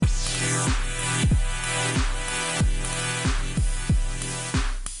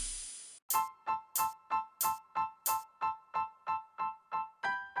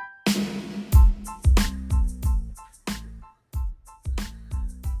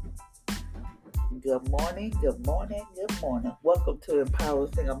Good morning, good morning, good morning. Welcome to Empower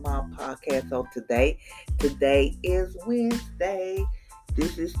Single Mom Podcast. So today is Wednesday.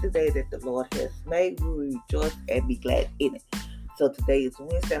 This is the day that the Lord has made. We will rejoice and be glad in it. So today is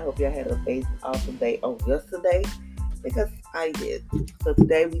Wednesday. I hope y'all had an amazing, awesome day on yesterday because I did. So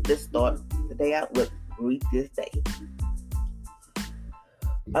today we just start the day out with greet this day.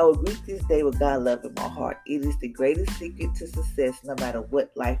 I will greet this day with God love in my heart. It is the greatest secret to success no matter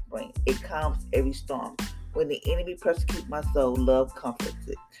what life brings. It calms every storm. When the enemy persecutes my soul, love comforts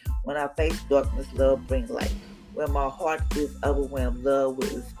it. When I face darkness, love brings light. When my heart is overwhelmed, love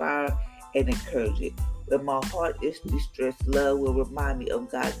will inspire and encourage it. When my heart is distressed, love will remind me of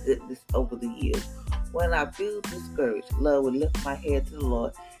God's goodness over the years. When I feel discouraged, love will lift my head to the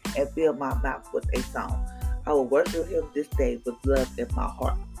Lord and fill my mouth with a song. I will worship Him this day with love in my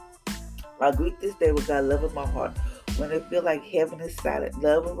heart. I greet this day with God love in my heart. When I feel like heaven is silent,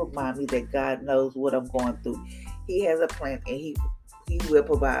 love will remind me that God knows what I'm going through. He has a plan and He will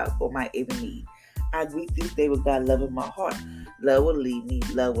provide for my every need. I greet this day with God love in my heart. Love will lead me.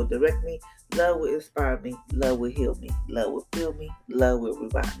 Love will direct me. Love will inspire me. Love will heal me. Love will fill me. Love will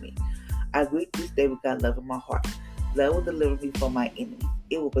revive me. I greet this day with God love in my heart. Love will deliver me from my enemies.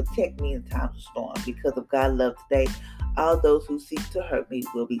 It will protect me in times of storm. Because of God's love today, all those who seek to hurt me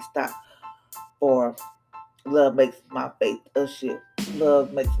will be stopped. For love makes my faith a shield.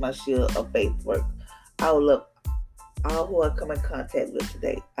 Love makes my shield of faith work. I will love all who I come in contact with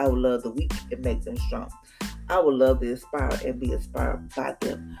today. I will love the weak and make them strong. I will love the inspired and be inspired by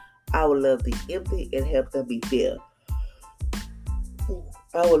them. I will love the empty and help them be filled.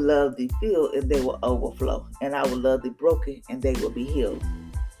 I will love the filled and they will overflow. And I will love the broken and they will be healed.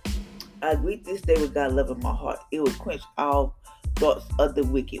 I greet this day with God love in my heart. It will quench all thoughts of the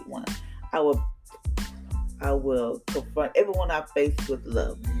wicked one. I will confront everyone I face with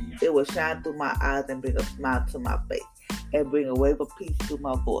love. It will shine through my eyes and bring a smile to my face and bring a wave of peace to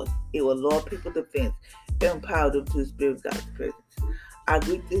my voice. It will lower people's defense and empower them to experience God's presence. I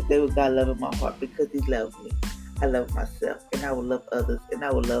greet this day with God love in my heart because He loves me. I love myself and I will love others and I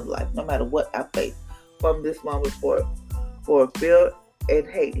will love life no matter what I face. From this moment forward, for fear and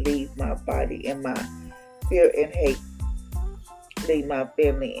hate leaves my body and my fear and hate leave my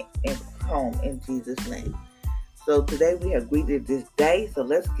family and home in Jesus' name. So today we have greeted this day. So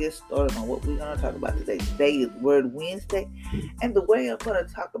let's get started on what we're going to talk about today. Today is Word Wednesday. And the way I'm going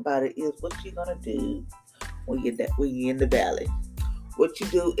to talk about it is what you're going to do when you're in the valley. What you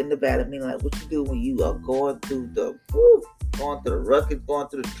do in the valley, meaning like what you do when you are going through the ruckus, going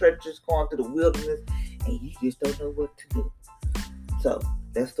through the trenches, going through the wilderness, and you just don't know what to do. So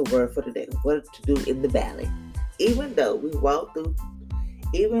that's the word for today. What to do in the valley. Even though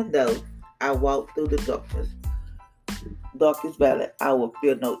I walk through the darkest valley, I will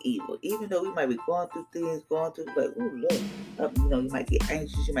fear no evil. Even though we might be going through things, like, oh Lord, you might get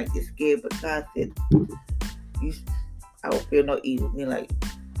anxious, you might get scared, but God said, I will fear no evil. Meaning like,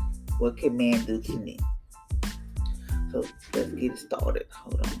 what can man do to me? So let's get started.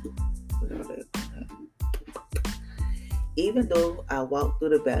 Hold on. Even though I walk through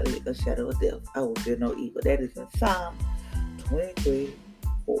the valley of shadow of death, I will fear no evil. That is in Psalm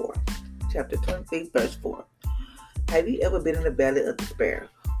 23:4. Chapter 23, verse 4. Have you ever been in the valley of despair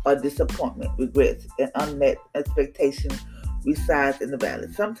or disappointment, regrets, and unmet expectations resides in the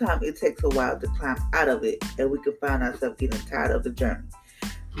valley? Sometimes it takes a while to climb out of it, and we can find ourselves getting tired of the journey.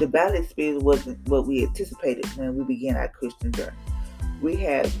 The valley experience wasn't what we anticipated when we began our Christian journey. We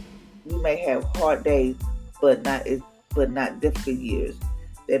may have hard days, but not difficult years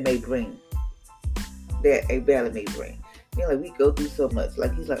that a valley may bring. We go through so much.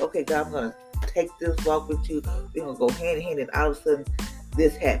 Like He's like, okay, God, I'm gonna take this walk with you. We're gonna go hand in hand, and all of a sudden,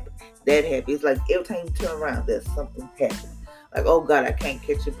 this happened, that happened. It's like every time you turn around, there's something happening. Like, oh God, I can't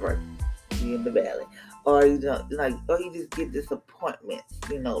catch a break. You're in the valley, or you just get disappointments.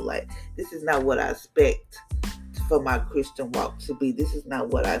 Like this is not what I expect for my Christian walk to be. This is not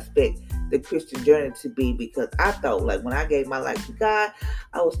what I expect the Christian journey to be, because I thought, like, when I gave my life to God,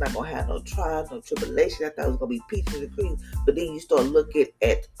 I was not going to have no trials, no tribulation. I thought it was going to be peace and cream. But then you start looking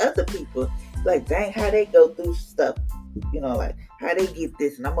at other people, like, dang, how they go through stuff, like, how they get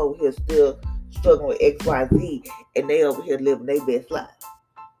this, and I'm over here still struggling with X, Y, Z, and they over here living their best life.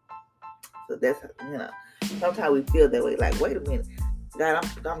 So that's, sometimes we feel that way, like, wait a minute, God,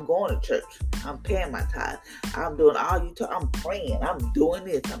 I'm going to church. I'm paying my tithe. I'm doing all you talk. I'm praying. I'm doing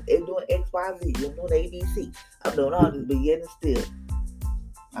this. I'm doing X, Y, Z. I'm doing ABC. I'm doing all this, but yet and still,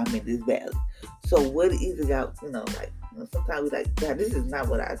 I'm in this valley. So what is it out? Sometimes we like, God, this is not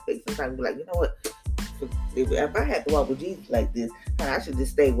what I expect. Sometimes we like, you know what? if I had to walk with Jesus like this, I should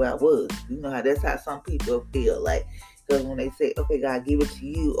just stay where I was. You know how that's how some people feel like. Because when they say, okay, God, give it to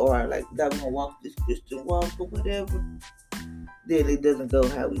you, or like, God, we're going to walk this Christian walk or whatever, then it doesn't go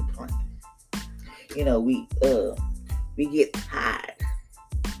how we plan. You know, we get tired.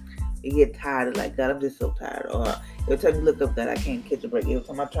 We get tired of like, God, I'm just so tired. Or every time you look up, God, I can't catch a break. Every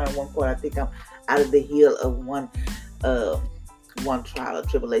time I turn one corner, I think I'm out of the hill of one trial or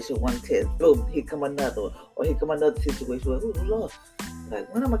tribulation, one test. Boom, here come another one. Or here come another situation where, oh Lord,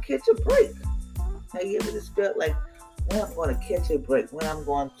 like, when I'm going to catch a break? Have you ever just felt like, when I'm going to catch a break? When I'm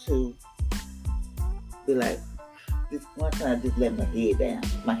going to be like, this one time I just let my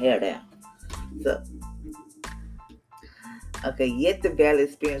hair down. So, okay, yet the valley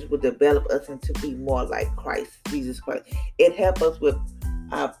experience will develop us into be more like Christ, Jesus Christ. It helps us with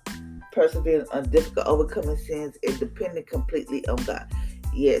our perseverance on difficult overcoming sins and depending completely on God.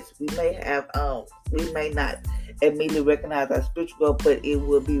 Yes, we may not immediately recognize our spiritual growth, but it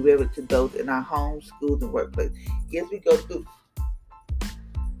will be relevant to those in our homes, schools, and workplace. Yes, we go through.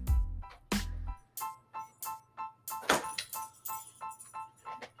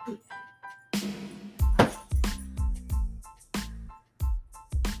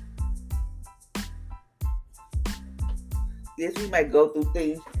 Yes, we might go through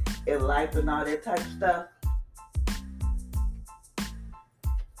things in life and all that type of stuff.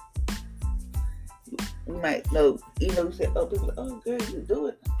 We might know, even we say, oh, people, oh, girl, you do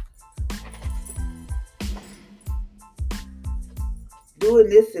it. Doing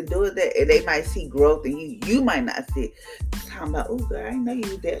this and doing that, and they might see growth, and you might not see it. Talking about, oh, girl, I know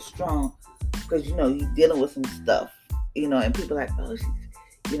you that strong, because you dealing with some stuff, and people like, oh,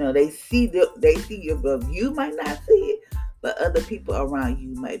 they see your growth. You might not see it, but other people around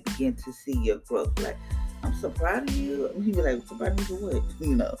you might begin to see your growth. Like, I'm so proud of you. And you be like, so proud of me for what?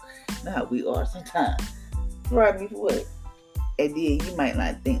 Not we are sometimes. Proud of me for what? And then you might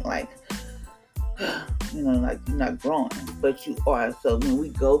not think like, like you're not growing, but you are. So when we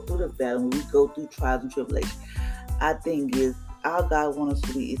go through the battle, when we go through trials and tribulations, I think is all God wants us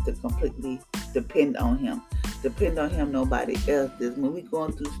to do is to completely depend on Him. Depend on Him, nobody else does. When we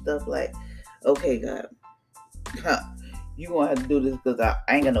going through stuff like, okay, God, you gonna have to do this because I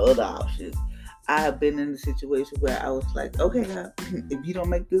ain't got no other options. I have been in a situation where I was like, okay, God, if you don't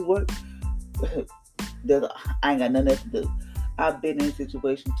make this work, I ain't got nothing else to do. I've been in a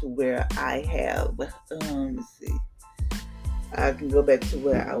situation to where I have, let's see, I can go back to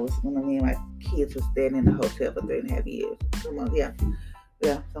where I was when me and my kids were staying in the hotel for 3.5 years. Somewhere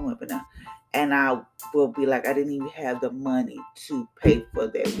up now. And I will be like, I didn't even have the money to pay for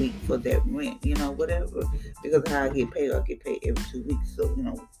that week for that rent, whatever. Because how I get paid every 2 weeks. So, when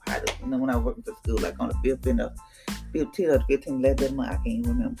I was working for school, like on the 5th and the 15th or the 15th last of the month, I can't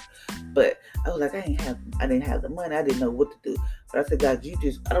even remember. But I was like, I didn't have the money. I didn't know what to do. But I said, God,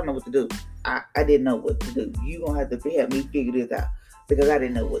 I don't know what to do. I didn't know what to do. You gonna have to help me figure this out. Because I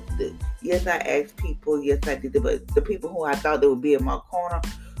didn't know what to do. Yes, I asked people. Yes, I did. But the people who I thought they would be in my corner,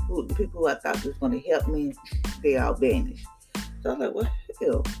 the people who I thought was going to help me, they all vanished. So I was like, well,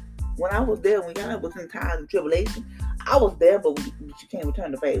 hell. When I was there, when y'all was in times of tribulation, I was there, but you can't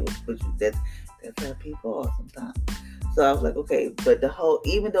return the favor. But that's how people are sometimes. So I was like, okay, but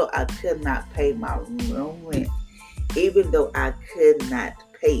even though I could not pay my room rent, even though I could not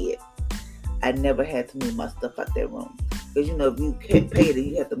pay it, I never had to move my stuff out that room. Because, if you can't pay it,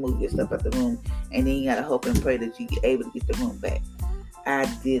 you have to move your stuff out the room. And then you got to hope and pray that you get able to get the room back. I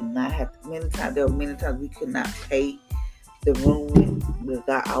did not have to. There were many times we could not pay the room. Because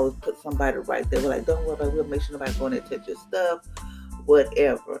I always put somebody right there. We're like, don't worry about it. We'll make sure nobody go in there and touch your stuff.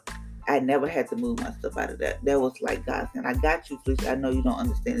 Whatever. I never had to move my stuff out of that. That was like God saying, I got you, Felicia. I know you don't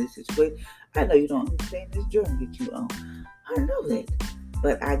understand this situation. I know you don't understand this journey that you on. I know that.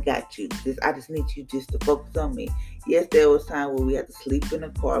 But I got you. I just need you just to focus on me. Yes, there was time where we had to sleep in the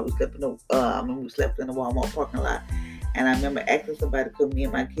car. We slept in the Walmart parking lot. And I remember asking somebody to come, me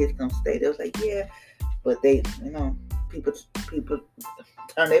and my kids come stay. They was like, yeah. But they, people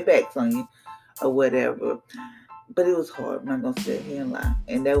turn their backs on you or whatever. But it was hard. I'm not going to sit here and lie.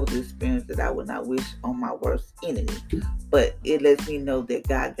 And that was an experience that I would not wish on my worst enemy. But it lets me know that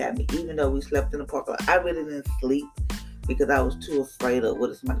God got me. Even though we slept in the parking lot, I really didn't sleep. Because I was too afraid of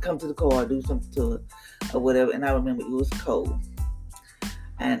what if somebody come to the car or do something to it or whatever. And I remember it was cold.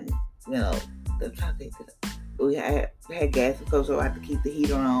 And, we had gas and coal, so I had to keep the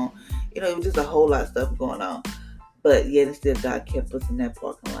heater on. It was just a whole lot of stuff going on. But yet and still God kept us in that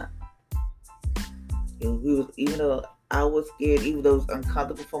parking lot. Even though I was scared, even though it was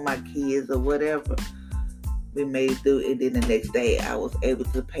uncomfortable for my kids or whatever, we made it through. And then the next day I was able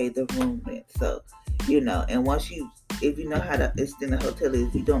to pay the room rent. So And if you know how to extend the hotel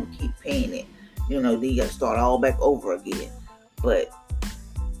is, you don't keep paying it, then you got to start all back over again. But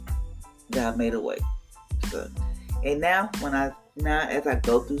God made a way. So, and now as I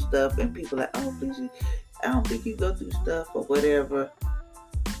go through stuff and people are like, oh, please, I don't think you go through stuff or whatever.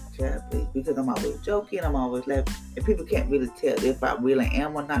 Child, please, because I'm always joking, I'm always laughing, and people can't really tell if I really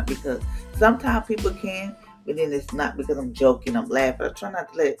am or not, because sometimes people can, but then it's not because I'm joking, I'm laughing. I try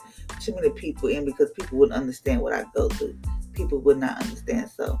not to let too many people in because people wouldn't understand what I go through. People would not understand.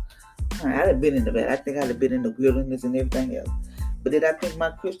 So I'd have been in the bed. I think I'd have been in the wilderness and everything else. But did I think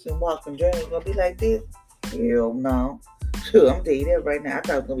my Christian walk and journey was gonna be like this? Hell no. Sure, I'm telling you that right now. I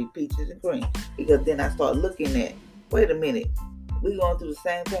thought it was gonna be peaches and cream, because then I start looking at, wait a minute, we going through the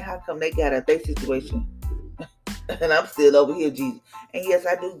same thing. How come they got a their situation and I'm still over here, Jesus? And yes,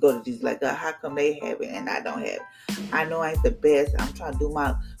 I do go to Jesus like, God, how come they have it and I don't have it? I know I ain't the best. I'm trying to do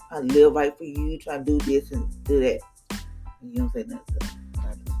I live right for you, trying to do this and do that. You don't say nothing.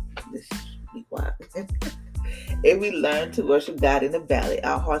 Let's be quiet. And we learn to worship God in the valley.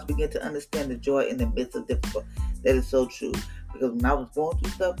 Our hearts begin to understand the joy in the midst of difficulty. That is so true. Because when I was going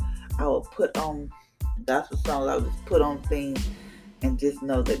through stuff, I would put on gospel songs. I would just put on things and just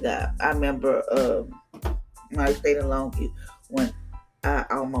know that God. I remember when I stayed in Longview, when I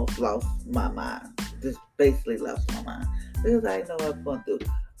almost lost my mind. Just basically lost my mind. Because I didn't know what I was going through.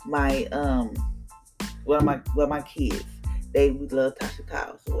 My kids, we love Tasha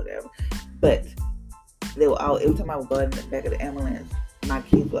Cows or whatever. But they were all, every time I would go in the back of the ambulance, my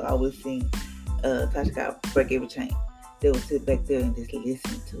kids would always sing Tasha Cows, Break Every Chain. They would sit back there and just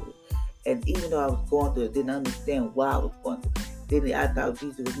listen to it. And even though I was going through it, didn't understand why I was going through it. Then I thought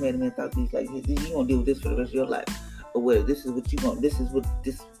Jesus was mad at me. I thought Jesus like, you gonna deal with this for the rest of your life, or what? This is what you gonna. This is what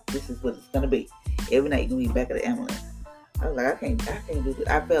it's gonna be. Every night you're gonna be back at the ambulance. I was like, I can't do this.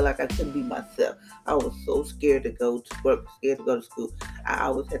 I felt like I couldn't be myself. I was so scared to go to work, scared to go to school. I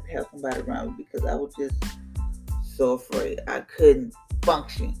always had to have somebody around me because I was just so afraid. I couldn't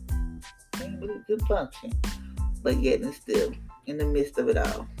function. I can't believe I couldn't function. But yet and still, in the midst of it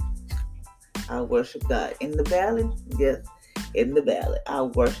all, I worship God. In the valley, yes, in the valley, I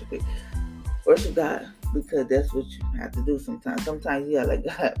worship it. Worship God, because that's what you have to do sometimes. Sometimes you are like,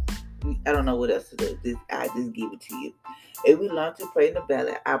 God, I don't know what else to do. I just give it to you. If we learn to pray in the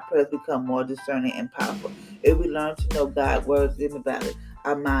valley, our prayers become more discerning and powerful. If we learn to know God's words in the valley,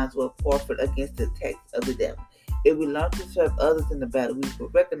 our minds will forfeit against the attacks of the devil. If we learn to serve others in the valley, we will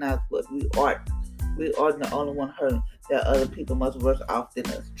recognize what we are. We are the only one hurting. That other people must worse off than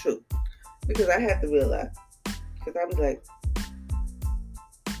us. True. Because I had to realize, because I was like,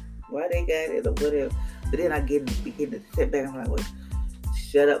 why they got it or whatever. But then I begin to sit back and I'm like, wait,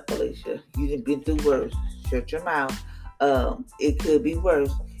 shut up, Felicia. You done been through worse. Shut your mouth. It could be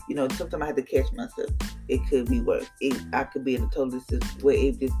worse. Sometimes I have to catch myself. It could be worse. I could be in a total situation where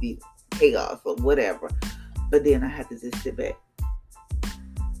it just be chaos or whatever. But then I have to just sit back.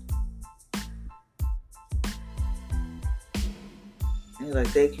 And like,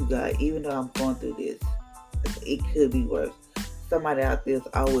 thank you, God. Even though I'm going through this, it could be worse. Somebody out there is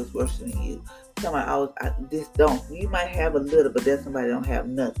always worse than you. You might have a little, but there's somebody that don't have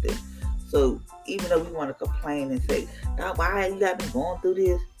nothing. So even though we want to complain and say, God, why you got me going through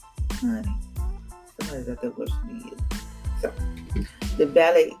this? Honey, somebody's out there worse than you. So the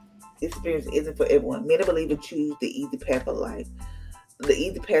valley experience isn't for everyone. Many believers choose the easy path of life. The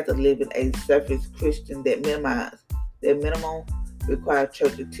easy path of living a surface Christian that minimum require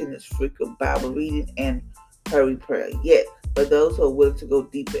church attendance, frequent Bible reading, and hurried prayer. Yet, for those who are willing to go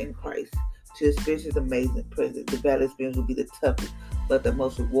deeper in Christ, to experience His amazing presence, the valley experience will be the toughest, but the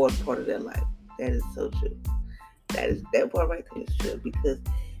most rewarding part of their life. That is so true. That part right there is true, because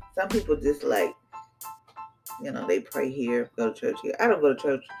some people just like, they pray here, go to church here. I don't go to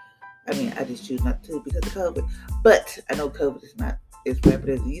church. I just choose not to because of COVID. But I know COVID is not as rampant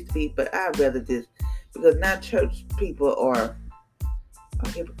as it used to be. But I'd rather just, because now church people are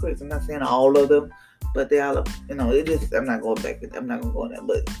hypocrites. I'm not saying all of them, but they all, it is. I'm not going back. I'm not going to go in there.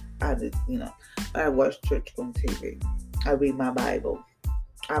 But I just, I watch church on TV. I read my Bible.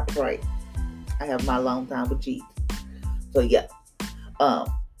 I pray. I have my long time with Jesus. So yeah,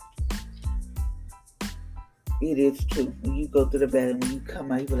 it is true. When you go through the valley, when you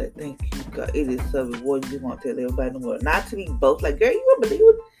come out, you be like, thank you, God. It is so rewarding. You want to tell everybody in the world. Not to be boast, like, girl, you wouldn't believe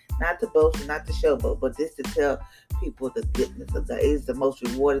it. Not to boast and not to showboat, but just to tell people the goodness of God. It is the most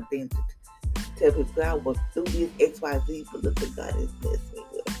rewarding thing to tell people, God was through this XYZ, but look what God has blessed me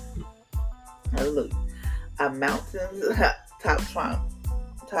with. Hallelujah. Our mountains, top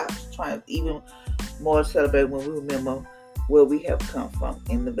triumph, even more celebrate when we remember where we have come from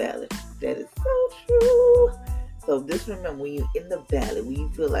in the valley. That is so true. So just remember, when you're in the valley, when you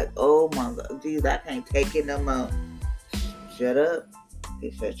feel like, oh my God, Jesus, I can't take it no more. Shut up.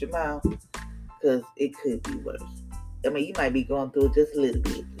 Just shut your mouth. Because it could be worse. I mean, you might be going through it just a little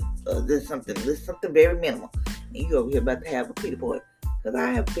bit. There's something very minimal. And you over here about to have a pity boy. Because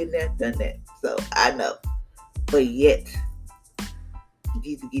I have been there, done that. So I know. But yet,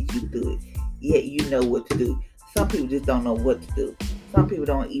 Jesus gets you through it. Yet you know what to do. Some people just don't know what to do. Some people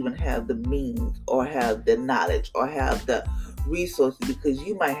don't even have the means or have the knowledge or have the resources, because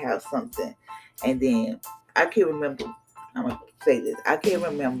you might have something. And then I can't remember. I'm going to say this. I can't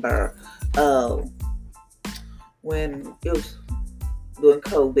remember when it was during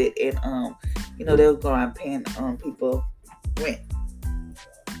COVID and they were going around paying people rent.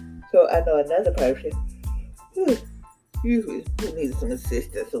 So I know another person who needed some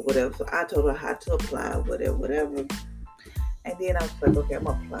assistance or whatever. So I told her how to apply, whatever. And then I was like, okay, I'm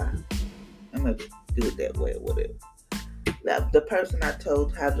gonna apply. I'm gonna do it that way or whatever. Now, the person I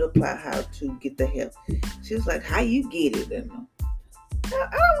told how to apply, how to get the help, she was like, how you get it? And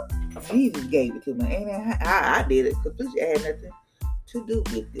Jesus gave it to me. And I did it because I had nothing to do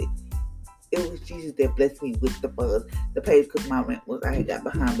with it. It was Jesus that blessed me with the funds, the pay, because my rent I had got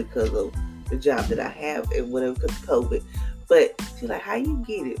behind because of the job that I have and whatever, because of COVID. But she's like, how you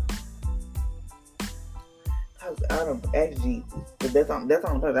get it? I don't ask Jesus. But that's on the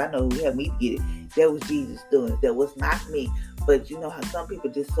person I know who helped me get it. That was Jesus doing it. That was not me. But you know how some people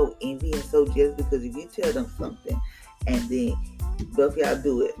just so envy and so jealous, because if you tell them something and then both y'all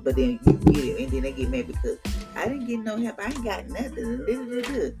do it, but then you get it and then they get mad because I didn't get no help. I ain't got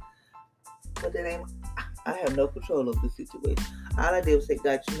nothing. But that ain't. I have no control of the situation. All I did was say,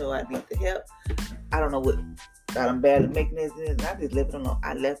 God, you know I need the help. I don't know what God, I'm bad at making this, and I just left it alone.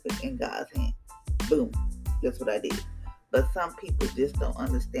 I left it in God's hand. Boom. That's what I did. But some people just don't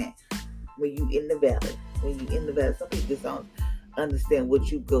understand when you in the valley. Some people just don't understand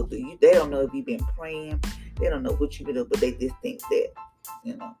what you go through. They don't know if you've been praying. They don't know what you've been doing, but they just think that,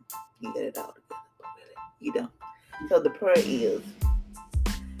 you got it all together. But really, you don't. So the prayer is,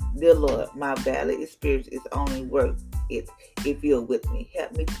 dear Lord, my valley experience is only worth it if you're with me.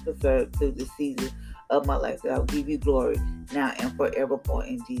 Help me to preserve through the season of my life, that I'll give you glory now and forevermore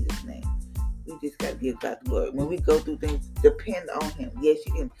in Jesus' name. We just got to give God the glory. When we go through things, depend on Him. Yes,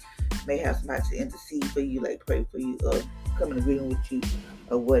 you may have somebody to intercede for you, like pray for you, or come in agreement with you,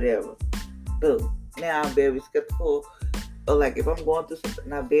 or whatever. Boom. Now I'm very skeptical. Or like if I'm going through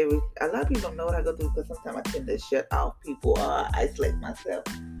something, a lot of people don't know what I go through, because sometimes I tend to shut off people or isolate myself.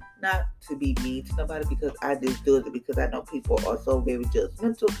 Not to be mean to nobody, because I just do it because I know people are so very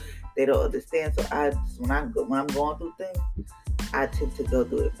judgmental. They don't understand. So when I'm going through things, I tend to go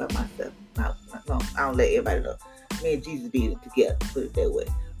through it by myself. I don't let everybody know. Me and Jesus be together, put it that way.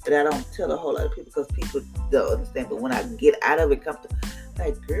 But I don't tell a whole lot of people, because people don't understand. But when I get out of it, come to,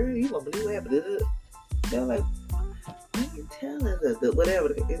 like, girl, you won't believe what happened. They're like, why you tell us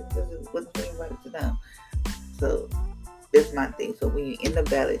whatever? It wasn't for anybody to know. So that's my thing. So when you're in the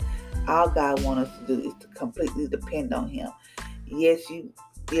valley, all God wants us to do is to completely depend on Him. Yes, you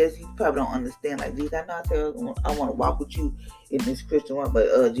probably don't understand. Like, Jesus, I know I said I want to walk with you in this Christian walk,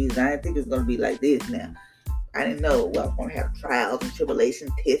 but Jesus, I didn't think it was going to be like this now. I didn't know I was going to have trials and tribulation,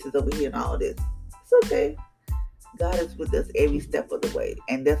 tests over here and all this. It's okay. God is with us every step of the way.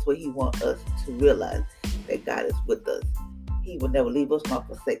 And that's what He wants us to realize, that God is with us. He will never leave us nor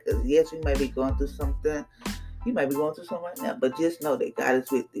forsake us. Yes, we may be going through something. You might be going through something right now, but just know that God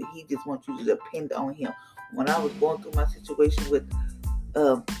is with you. He just wants you to depend on Him. When I was going through my situation with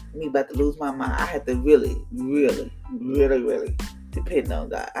me about to lose my mind, I had to really, really, really, really depend on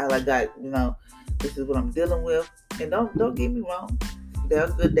God. I like, God, this is what I'm dealing with. And don't get me wrong. There are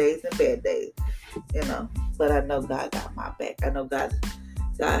good days and bad days, but I know God got my back. I know God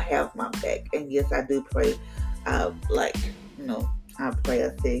has my back. And yes, I do pray. I pray, I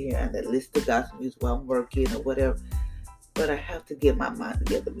sit here and I listen to gospel music while I'm working or whatever. But I have to get my mind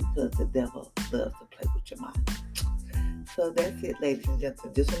together, because the devil loves to play with your mind. So that's it, ladies and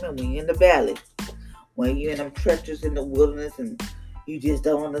gentlemen. Just remember, when you're in the valley, when you're in them trenches in the wilderness and you just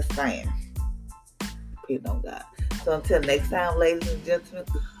don't understand, depend on God. So until next time, ladies and gentlemen,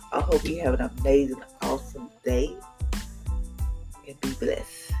 I hope you have an amazing, awesome day, and be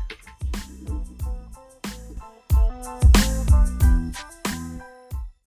blessed.